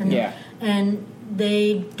list. And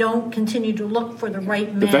they don't continue to look for the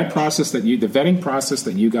right match. The vetting process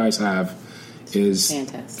that you guys have is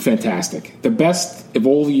fantastic. The best of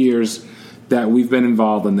all the years that we've been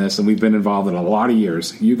involved in this, and we've been involved in a lot of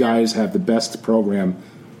years. You guys have the best program.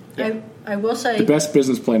 I will say the best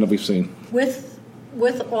business plan that we've seen. With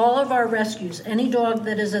all of our rescues, any dog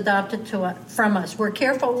that is adopted from us, we're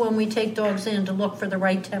careful when we take dogs in to look for the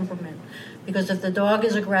right temperament. Because if the dog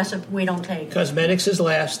is aggressive, we don't take it. Cosmetics is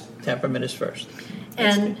last, temperament is first.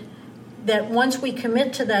 And that once we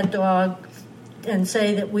commit to that dog and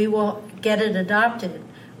say that we will get it adopted,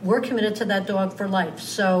 we're committed to that dog for life.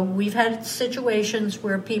 So we've had situations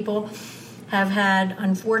where people have had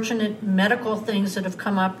unfortunate medical things that have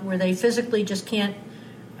come up where they physically just can't.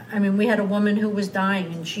 I mean, we had a woman who was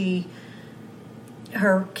dying and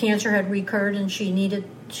her cancer had recurred and she needed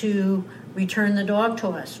to return the dog to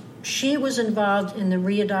us. She was involved in the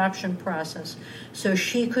readoption process, so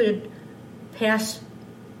she could pass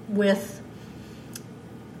with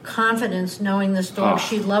confidence knowing this dog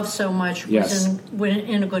she loved so much was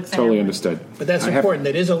in a good family. Totally understood. But that's important.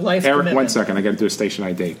 It is a life Eric, commitment. 1 second. I got to do a station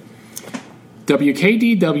ID.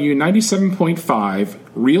 WKDW 97.5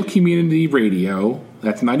 Real Community Radio.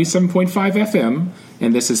 That's 97.5 FM.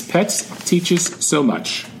 And this is Pets Teaches So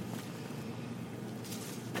Much.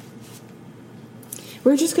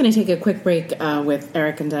 We're just going to take a quick break with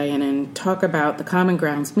Eric and Diane and talk about the Common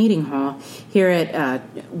Grounds Meeting Hall here at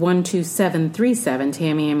 12737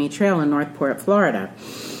 Tamiami Trail in Northport, Florida.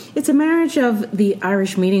 It's a marriage of the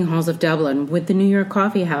Irish meeting halls of Dublin with the New York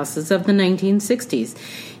coffee houses of the 1960s.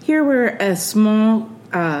 Here we're a small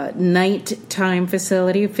nighttime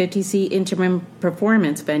facility, a 50-seat intimate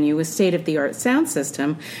performance venue with state-of-the-art sound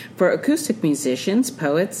system for acoustic musicians,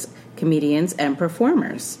 poets, comedians, and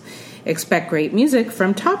performers. Expect great music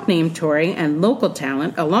from top-name touring and local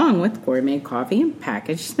talent, along with gourmet coffee and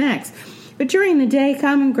packaged snacks. But during the day,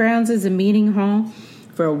 Common Grounds is a meeting hall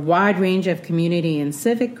for a wide range of community and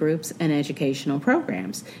civic groups and educational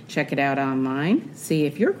programs. Check it out online. See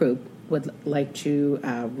if your group would like to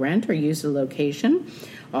rent or use the location.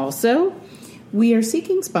 Also, we are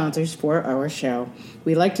seeking sponsors for our show.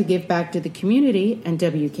 We like to give back to the community, and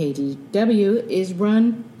WKDW is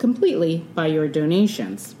run completely by your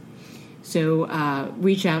donations. So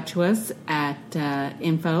reach out to us at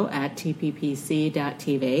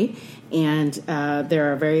info@tppc.tv, and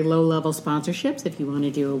there are very low-level sponsorships if you want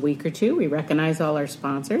to do a week or two. We recognize all our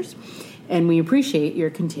sponsors, and we appreciate your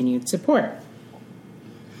continued support.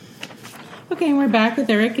 Okay, and we're back with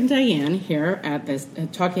Eric and Diane here at this,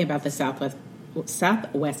 talking about the Southwest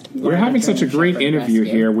We're having such a great interview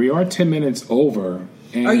here. We are 10 minutes over.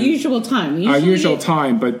 And our usual time. Our usual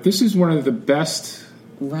time, but this is one of the best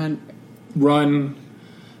run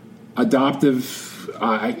adoptive.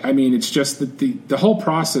 I mean, it's just the whole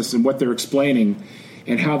process and what they're explaining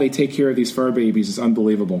and how they take care of these fur babies is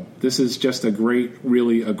unbelievable. This is just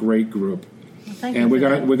really a great group. Well, and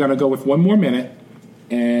we're gonna go with one more minute,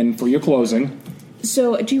 and for your closing.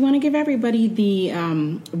 So, do you want to give everybody the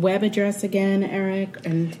web address again, Eric,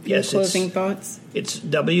 and your closing thoughts? It's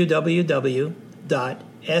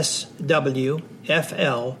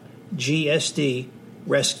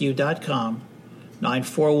www.swflgsdrescue.com,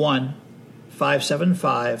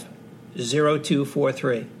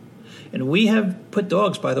 941-575-0243. And we have put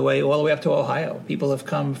dogs, by the way, all the way up to Ohio. People have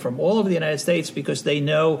come from all over the United States because they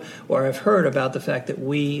know or have heard about the fact that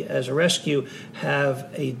we, as a rescue, have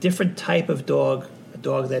a different type of dog, a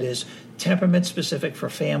dog that is temperament-specific for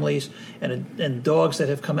families, and dogs that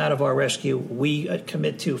have come out of our rescue we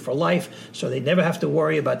commit to for life, so they never have to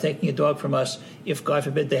worry about taking a dog from us if, God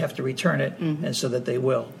forbid, they have to return it, and so that they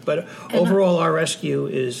will. But overall, our rescue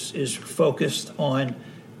is focused on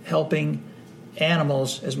helping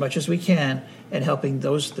animals as much as we can, and helping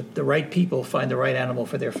the right people find the right animal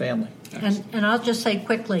for their family. And I'll just say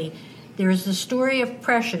quickly, there is the story of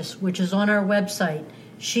Precious, which is on our website.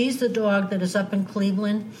 She's the dog that is up in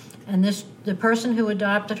Cleveland, and the person who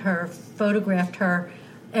adopted her photographed her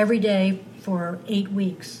every day for 8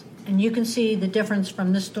 weeks. And you can see the difference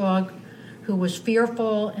from this dog who was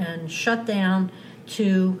fearful and shut down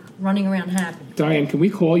to running around happy. Diane, can we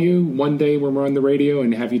call you one day when we're on the radio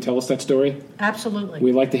and have you tell us that story? Absolutely.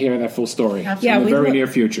 We'd like to hear that full story. Absolutely. In the very near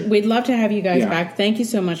future. We'd love to have you guys back. Thank you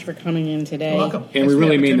so much for coming in today. You're welcome. And we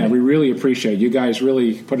really mean that. We really appreciate it. You guys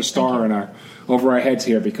really put a star over our heads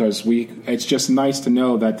here, because it's just nice to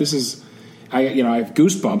know that this is... I have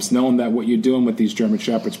goosebumps knowing that what you're doing with these German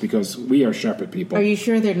Shepherds, because we are Shepherd people. Are you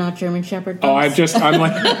sure they're not German Shepherd I'm dogs?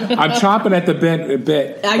 chomping at the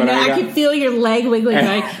bit. I know, I can feel your leg wiggling.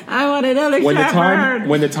 Like, I want another Shepherd.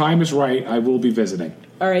 When the time is right, I will be visiting.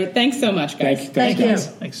 All right, thanks so much, guys. Thank you.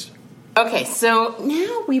 Thanks. Okay, so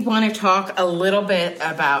now we want to talk a little bit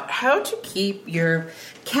about how to keep your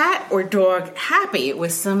cat or dog happy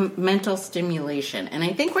with some mental stimulation. And I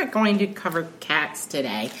think we're going to cover cats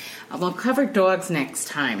today. We'll cover dogs next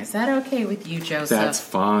time. Is that okay with you, Joseph? That's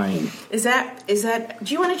fine. Is that?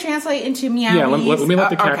 Do you want to translate into meow? Yeah, let me let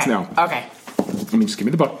the cats know. Okay. Let me just give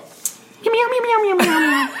me the book. Meow meow meow meow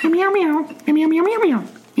meow meow meow meow meow meow meow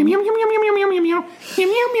meow meow meow meow meow meow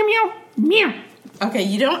meow meow meow. Okay,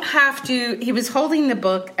 you don't have to. He was holding the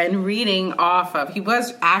book and reading off of. He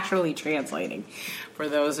was actually translating. For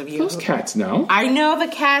those of you, those cats know. I know the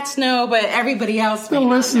cats know, but everybody else. The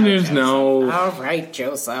listeners know. All right,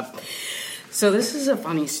 Joseph. So this is a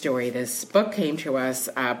funny story. This book came to us,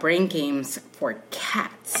 Brain Games for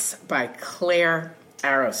Cats by Claire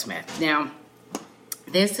Arrowsmith. Now,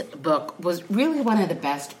 this book was really one of the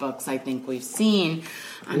best books I think we've seen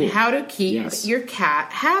on how to keep your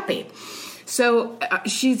cat happy. So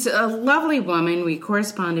she's a lovely woman. We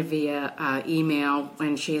corresponded via email,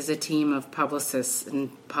 and she has a team of publicists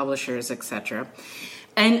and publishers, etc.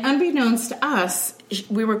 And unbeknownst to us,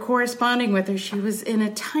 we were corresponding with her. She was in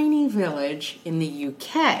a tiny village in the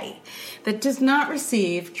UK that does not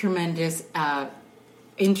receive tremendous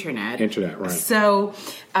internet. Internet, right. So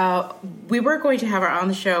we were going to have her on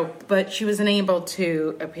the show, but she was unable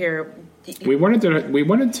to appear. We wanted to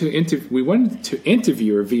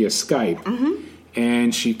interview her via Skype,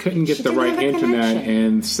 and she couldn't get the right internet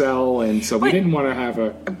and cell, and so we didn't want to have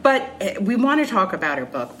a. But we want to talk about her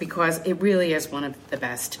book because it really is one of the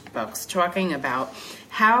best books, talking about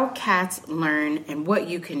how cats learn and what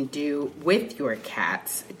you can do with your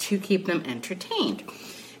cats to keep them entertained.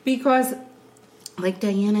 Because, like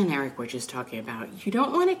Diana and Eric were just talking about, you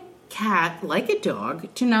don't want to cat, like a dog,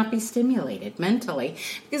 to not be stimulated mentally,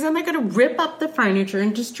 because then they're going to rip up the furniture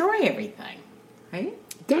and destroy everything, right?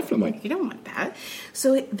 Definitely. You don't want that.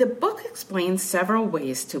 So the book explains several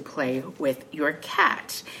ways to play with your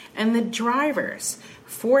cat and the drivers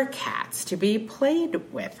for cats to be played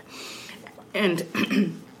with. And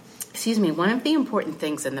one of the important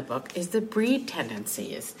things in the book is the breed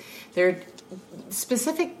tendencies. They're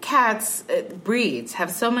specific cats, breeds,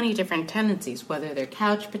 have so many different tendencies, whether they're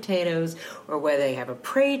couch potatoes or whether they have a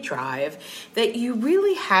prey drive, that you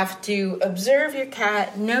really have to observe your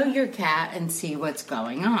cat, know your cat, and see what's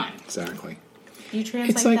going on. Exactly. You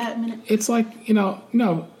translate that in a minute? It's like,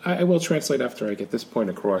 no, I will translate after I get this point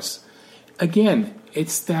across. Again,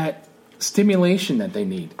 it's that stimulation that they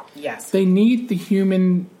need. Yes. They need the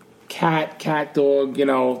human cat, dog,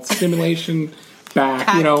 stimulation back,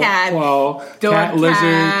 cat, dog, cat,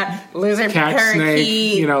 lizard, cat,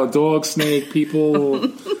 parakeet. snake, dog, snake, people,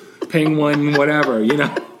 penguin, whatever, You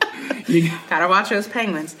gotta watch those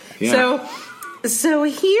penguins. Yeah. So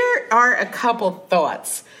here are a couple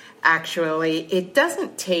thoughts. Actually, it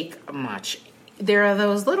doesn't take much. There are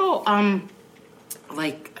those little,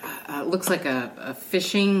 looks like a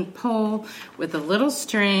fishing pole with a little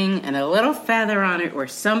string and a little feather on it or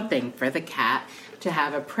something for the cat to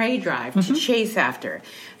have a prey drive to chase after.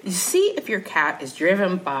 You see if your cat is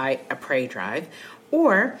driven by a prey drive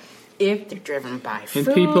or if they're driven by food.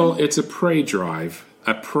 And people, it's a prey drive,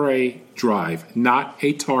 not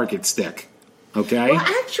a target stick. Okay? Well,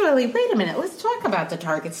 actually, wait a minute. Let's talk about the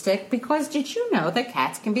target stick, because did you know that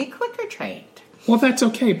cats can be clicker trained? Well, that's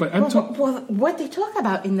okay, but I'm talking... Well, what they talk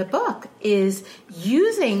about in the book is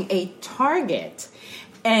using a target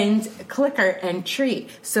and clicker and treat.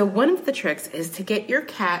 So one of the tricks is to get your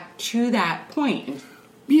cat to that point.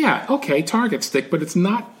 Yeah, okay, target stick, but it's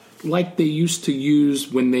not like they used to use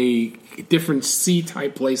when different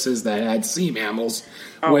sea-type places that had sea mammals,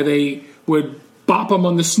 where they would bop them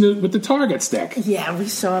on the snoot with the target stick. Yeah, we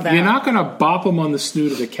saw that. You're not going to bop them on the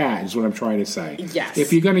snoot of the cat, is what I'm trying to say. Yes.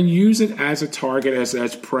 If you're going to use it as a target,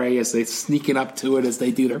 as prey, as they're sneaking up to it, as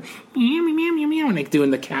they do their meow, meow, meow, meow, and they're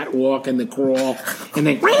doing the cat walk and the crawl, and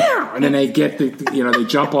then they get they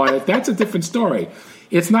jump on it, that's a different story.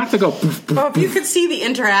 It's not to go... Well, if you could see the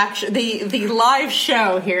interaction, the live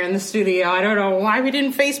show here in the studio, I don't know why we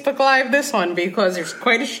didn't Facebook Live this one, because there's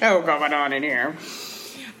quite a show going on in here.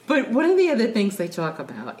 But one of the other things they talk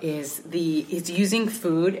about is using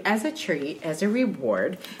food as a treat, as a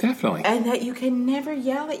reward. Definitely. And that you can never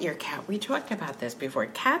yell at your cat. We talked about this before.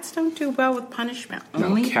 Cats don't do well with punishment.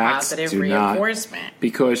 Only positive reinforcement. Not.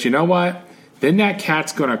 Because you know what? Then that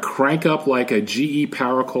cat's going to crank up like a GE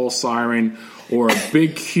Paracol siren or a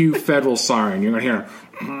big Q Federal siren. You're going to hear...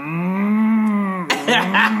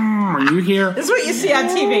 You hear... This is what you see on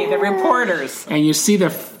TV, the reporters. And you see the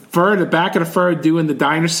back of the fur doing the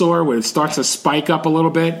dinosaur where it starts to spike up a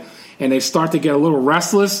little bit and they start to get a little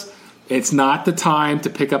restless. It's not the time to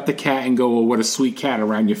pick up the cat and go, well, what a sweet cat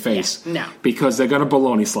around your face. Yeah, no. Because they're going to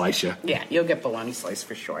baloney slice you. Yeah, you'll get baloney slice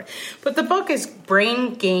for sure. But the book is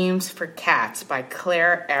Brain Games for Cats by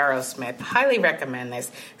Claire Arrowsmith. Highly recommend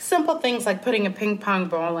this. Simple things like putting a ping pong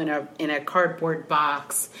ball in a cardboard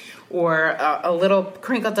box, or a little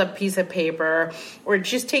crinkled up piece of paper, or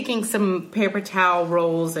just taking some paper towel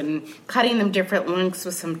rolls and cutting them different lengths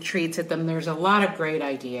with some treats at them. There's a lot of great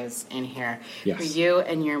ideas in here for you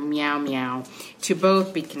and your meow meow to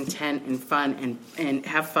both be content and fun and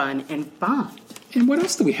have fun and bond. And what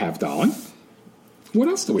else do we have, darling? What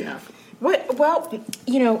else do we have? Well,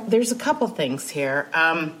 there's a couple things here.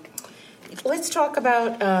 Let's talk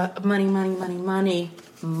about money,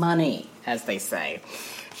 as they say.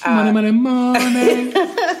 Money.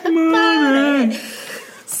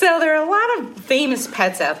 So there are a lot of famous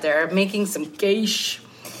pets out there making some geish.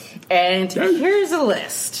 And here's a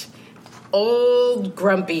list. Old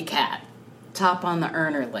Grumpy Cat, top on the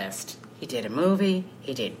earner list. He did a movie.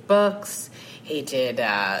 He did books. He did,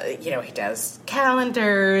 he does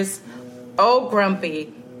calendars. Old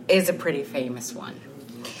Grumpy is a pretty famous one.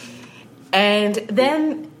 And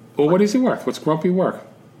then... Well, what is he worth? What's Grumpy worth?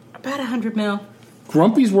 About $100 million.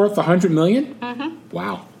 Grumpy's worth $100 million? Mm-hmm.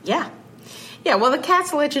 Wow. Yeah. Yeah, well, the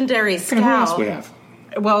cat's legendary scowl... Who else we have?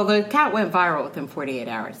 Well, the cat went viral within 48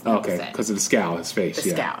 hours. Okay, because of the scowl, his face.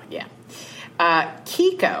 The scowl, yeah.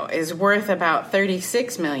 Kiko is worth about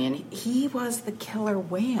 $36 million. He was the killer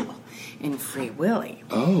whale in Free Willy.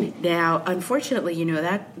 Oh. Now, unfortunately,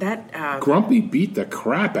 that Grumpy beat the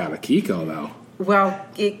crap out of Kiko, though. Well,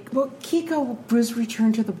 Kiko was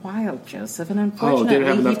returned to the wild, Joseph, and unfortunately, didn't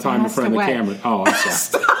have enough time in front of the camera. Oh, I'm sorry.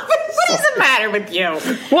 Stop it! What is the matter with you?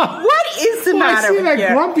 What is the matter with you? I see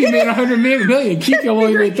that Grumpy made $100 million. Kiko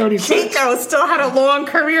only made 36. Kiko still had a long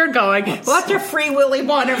career going. Well, after Free Willy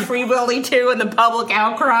 1 and Free Willy 2 and the public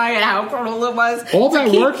outcry and how cruel it was. All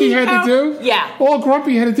that work he had to do? Yeah. All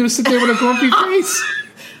Grumpy had to do was sit there with a grumpy face.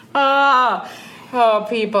 Oh,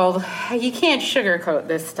 people, you can't sugarcoat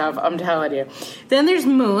this stuff, I'm telling you. Then there's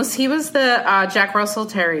Moose. He was the Jack Russell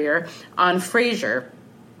Terrier on Frasier.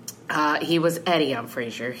 He was Eddie on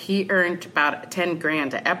Frasier. He earned about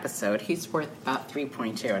 $10,000 an episode. He's worth about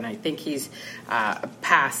 3.2, and I think he's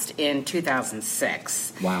passed in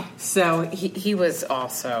 2006. Wow. So he was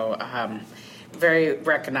also very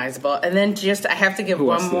recognizable. And then I have to give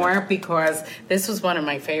one more because this was one of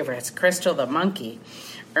my favorites. Crystal the monkey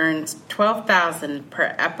earns $12,000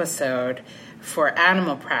 per episode for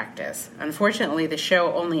animal practice. Unfortunately, the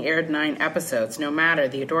show only aired 9 episodes. No matter,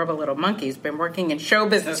 the adorable little monkey's been working in show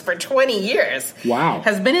business for 20 years. Wow.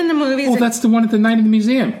 Has been in the movies. Oh, that's the one at the Night in the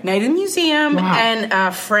Museum. Night in the Museum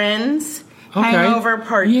and Friends. Okay. Hangover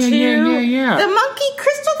Part 2. Yeah. The monkey,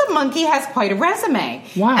 Crystal the monkey, has quite a resume.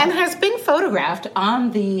 Wow. And has been photographed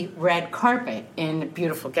on the red carpet in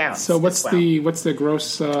beautiful gowns. So what's the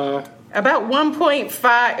gross? About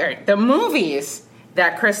 1.5. The movies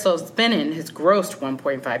that Crystal's been in has grossed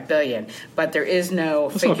 $1.5 billion, but there is no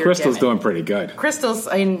figure. So Crystal's given. doing pretty good. Crystal's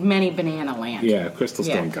in many banana land. Yeah, Crystal's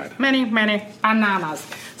doing good. Many bananas.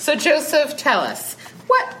 So Joseph, tell us,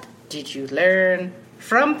 what did you learn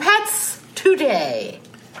from pets today?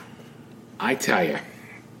 I tell you,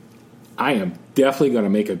 I am definitely going to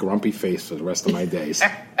make a grumpy face for the rest of my days.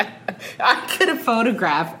 I could have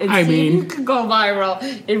photographed and seen who could go viral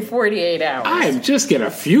in 48 hours. I'm just getting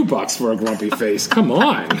a few bucks for a grumpy face. Come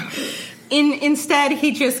on. Instead,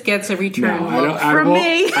 he just gets a return look from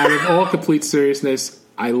me. Out of all complete seriousness,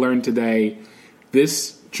 I learned today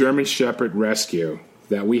this German Shepherd rescue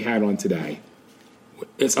that we had on today.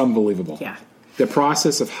 It's unbelievable. Yeah. The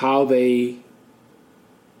process of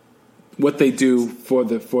what they do for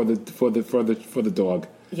the dog.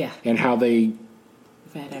 Yeah. And how they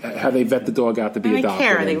vet the dog out to be adopted. They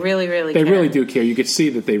care. They really They really do care. You could see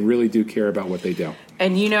that they really do care about what they do.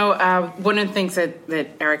 And one of the things that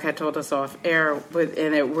Eric had told us off air,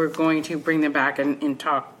 and that we're going to bring them back and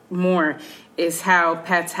talk more, is how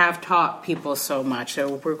pets have taught people so much.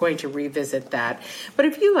 So we're going to revisit that. But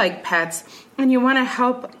if you like pets and you want to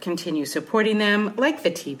help continue supporting them, like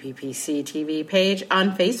the TPPC TV page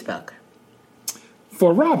on Facebook.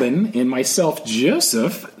 For Robbin and myself,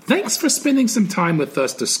 Joseph, thanks for spending some time with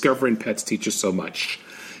us discovering pets teach us so much.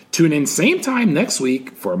 Tune in same time next week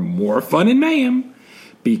for more fun and mayhem.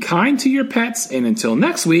 Be kind to your pets, and until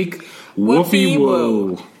next week, woofy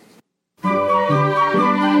woo.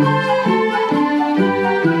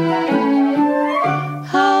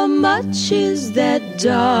 How much is that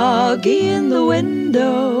doggy in the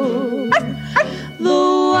window? The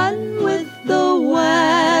one with the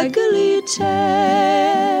waggly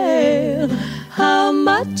tail. How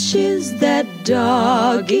much is that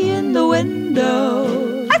doggy in the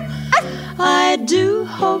window? I do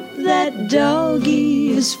hope that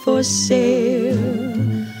doggy is for sale.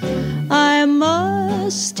 I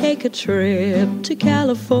must take a trip to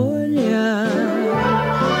California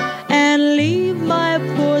and leave my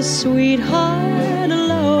poor sweetheart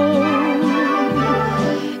alone.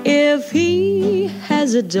 If he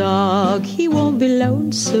has a dog, he won't be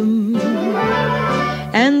lonesome,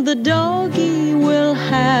 and the doggy will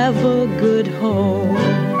have a good home.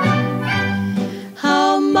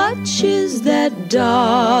 How much is that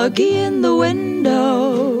doggy in the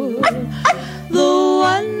window? The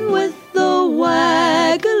one with the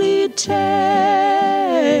waggly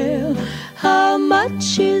tail. How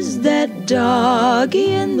much is that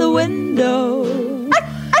doggy in the window?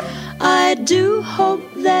 I do hope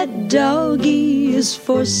that doggy is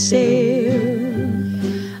for sale.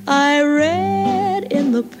 I read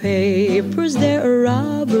in the papers there are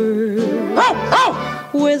robbers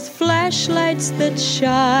with flashlights that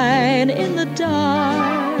shine in the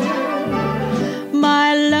dark.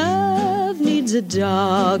 My love needs a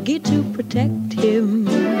doggy to protect him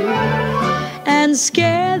and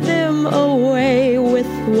scare them away with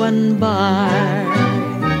one bark.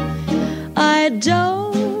 I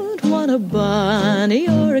don't want a bunny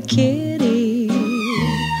or a kitty.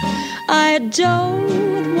 I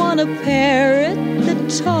don't want a parrot that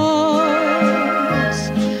talks.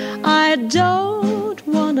 I don't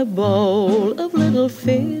want a bowl of little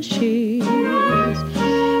fishies.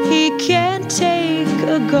 He can't take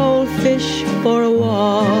a goldfish for a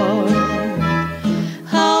walk.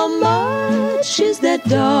 How much is that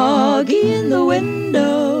doggy in the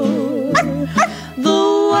window?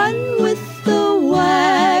 The one with the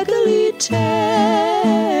waggly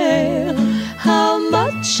tail. How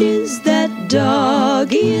much is that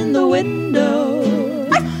doggy in the window?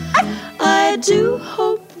 I do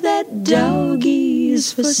hope that doggy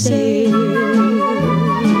is for sale.